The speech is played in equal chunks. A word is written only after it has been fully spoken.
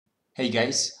Hey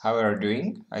guys, how are you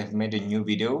doing? I've made a new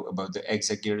video about the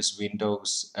Exagear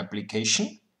Windows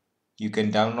application. You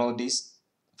can download this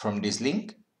from this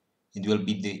link. It will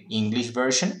be the English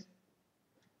version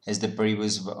as the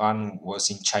previous one was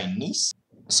in Chinese.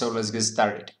 So let's get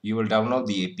started. You will download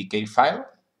the APK file.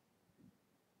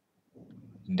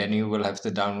 Then you will have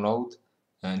to download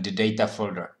the data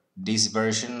folder. This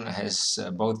version has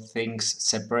both things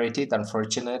separated,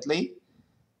 unfortunately,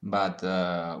 but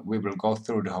we will go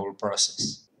through the whole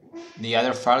process. The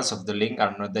other files of the link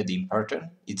are not that important.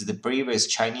 It's the previous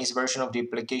Chinese version of the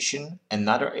application,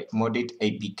 another modded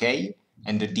APK,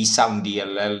 and the desound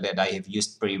DLL that I have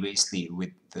used previously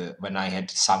when I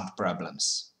had sound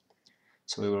problems.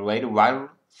 So we will wait a while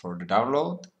for the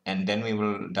download, and then we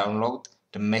will download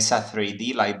the Mesa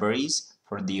 3D libraries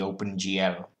for the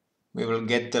OpenGL. We will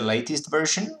get the latest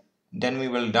version, then we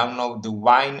will download the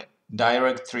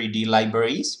WineD3D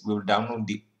libraries. We will download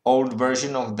the old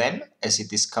version of them as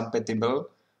it is compatible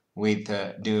with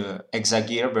the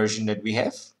Exagear version that we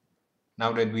have.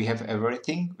 Now that we have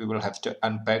everything, we will have to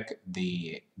unpack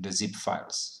the zip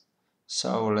files.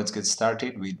 So let's get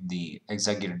started with the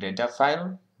Exagear data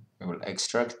file. We will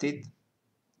extract it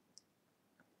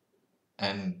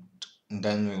and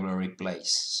then we will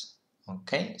replace.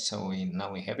 Okay, so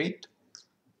now we have it.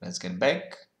 Let's get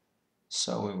back.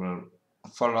 So we will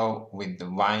follow with the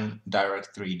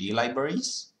WineD3D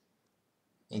libraries.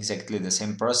 Exactly the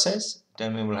same process.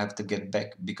 Then we will have to get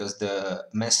back because the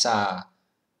Mesa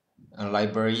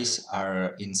libraries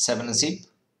are in 7-zip.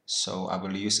 So I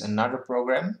will use another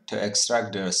program to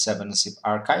extract the 7-zip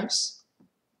archives.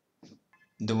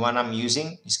 The one I'm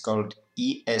using is called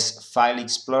ES File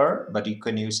Explorer, but you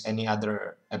can use any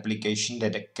other application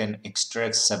that can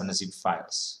extract 7-zip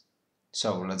files.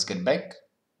 So let's get back.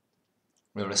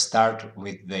 We will start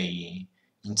with the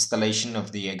installation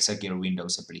of the Exagear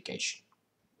Windows application.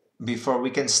 Before we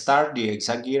can start the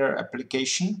Exagear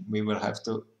application, we will have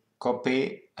to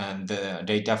copy the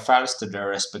data files to their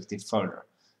respective folder.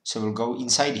 So we'll go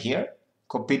inside here,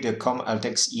 copy the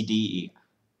com.altx.ede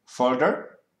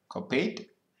folder, copy it,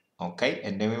 okay,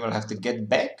 and then we will have to get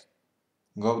back,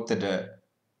 go to the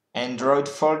Android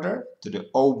folder, to the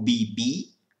OBB,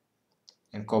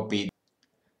 and copy it.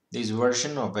 This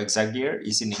version of Exagear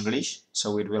is in English,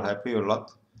 so it will help you a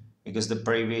lot because the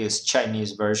previous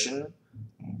Chinese version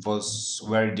was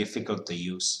very difficult to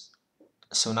use.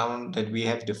 So now that we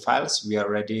have the files, we are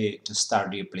ready to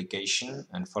start the application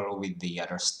and follow with the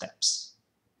other steps.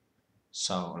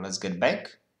 So let's get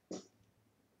back.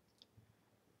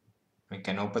 We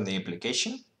can open the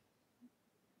application.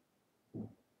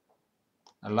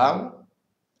 Allow.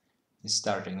 It's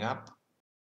starting up.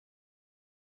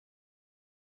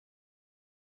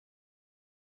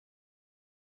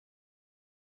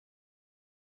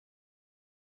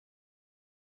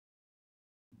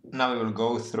 Now we will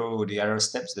go through the other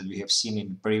steps that we have seen in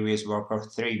the previous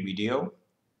Warcraft 3 video.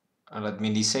 Let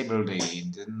me disable the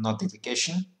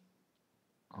notification.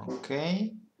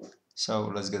 Okay, so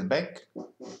let's get back.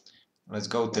 Let's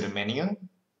go to the menu.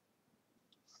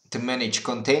 To manage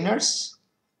containers,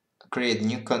 create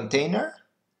new container.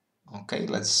 Okay,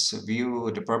 let's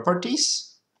view the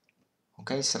properties.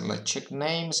 Okay, so let's check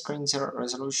name, screen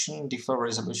resolution, default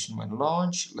resolution when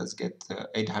launched. Let's get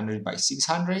 800 by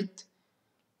 600.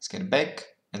 Let's get back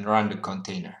and run the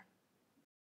container.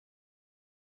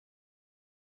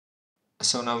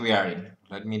 So now we are in.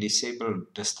 Let me disable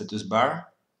the status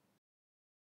bar.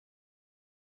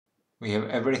 We have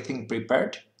everything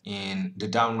prepared in the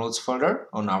downloads folder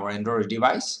on our Android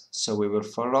device. So we will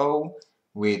follow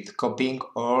with copying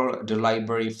all the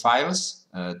library files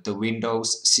to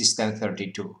Windows System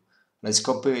 32. Let's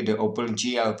copy the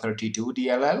OpenGL 32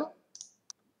 DLL.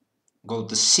 Go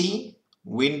to C,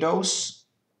 Windows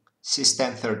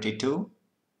System 32.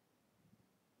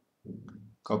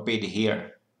 Copy it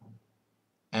here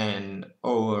and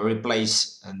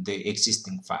replace the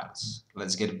existing files.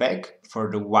 Let's get back for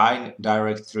the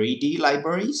WineD3D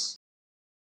libraries.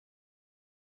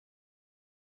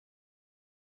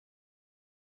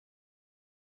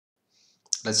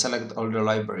 Let's select all the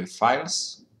library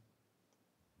files,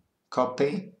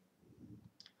 copy.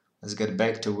 Let's get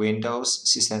back to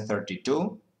Windows System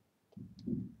 32,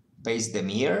 paste them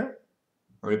here,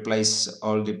 replace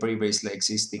all the previously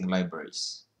existing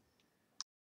libraries.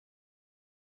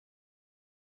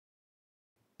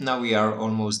 Now we are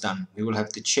almost done. We will have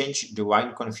to change the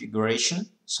wine configuration,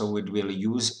 so it will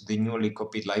use the newly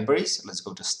copied libraries. Let's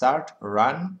go to Start,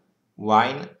 Run,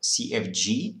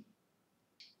 winecfg,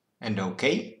 and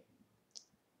OK.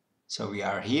 So we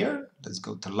are here. Let's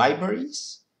go to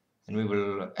Libraries, and we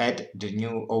will add the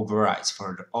new overrides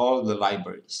for all the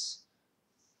libraries.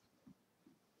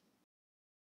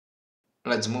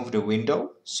 Let's move the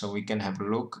window so we can have a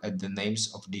look at the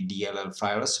names of the DLL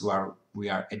files where we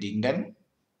are adding them.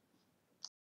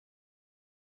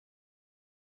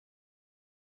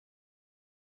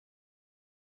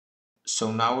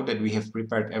 So now that we have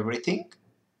prepared everything,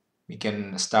 we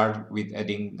can start with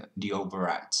adding the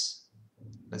overrides.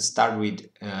 Let's start with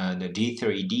the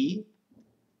D3D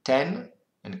 10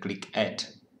 and click Add.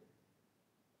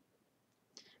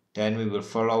 Then we will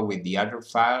follow with the other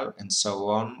file and so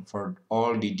on for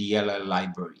all the DLL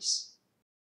libraries.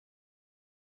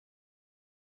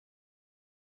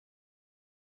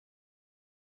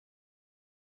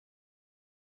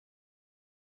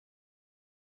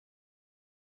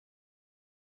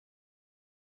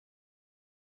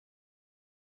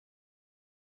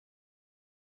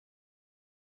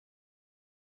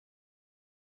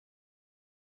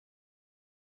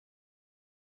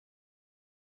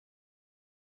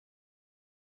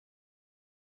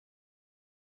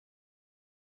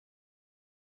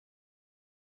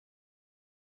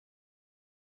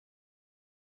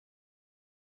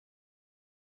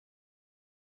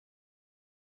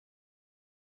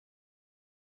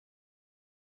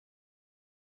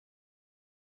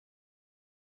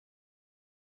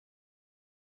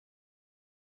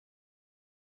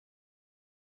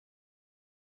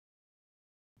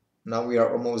 Now we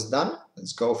are almost done.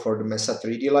 Let's go for the Mesa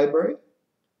 3D library.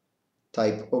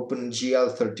 Type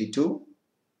OpenGL32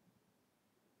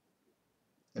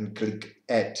 and click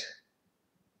Add.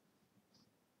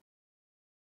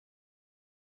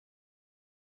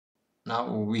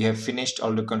 Now we have finished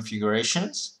all the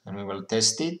configurations and we will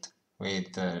test it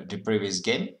with the previous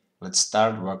game. Let's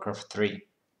start Warcraft 3.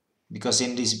 Because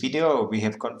in this video we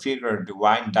have configured the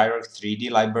WineD3D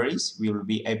libraries, we will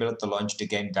be able to launch the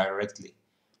game directly.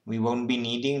 We won't be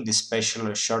needing the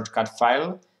special shortcut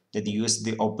file that uses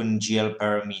the OpenGL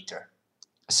parameter.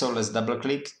 So let's double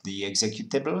click the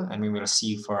executable and we will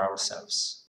see for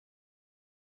ourselves.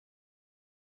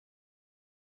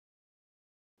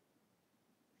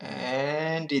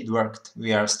 And it worked.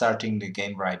 We are starting the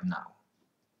game right now.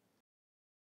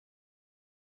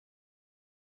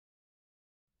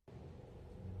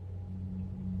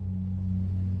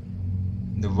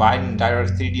 The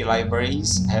WineD3D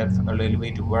libraries have a little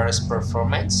bit worse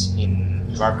performance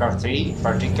in Warcraft 3 in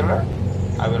particular.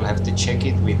 I will have to check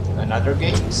it with another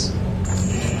games,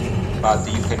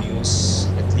 but you can use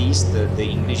at least the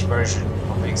English version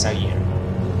of Exagear.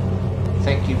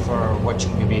 Thank you for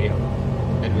watching the video.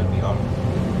 That will be all.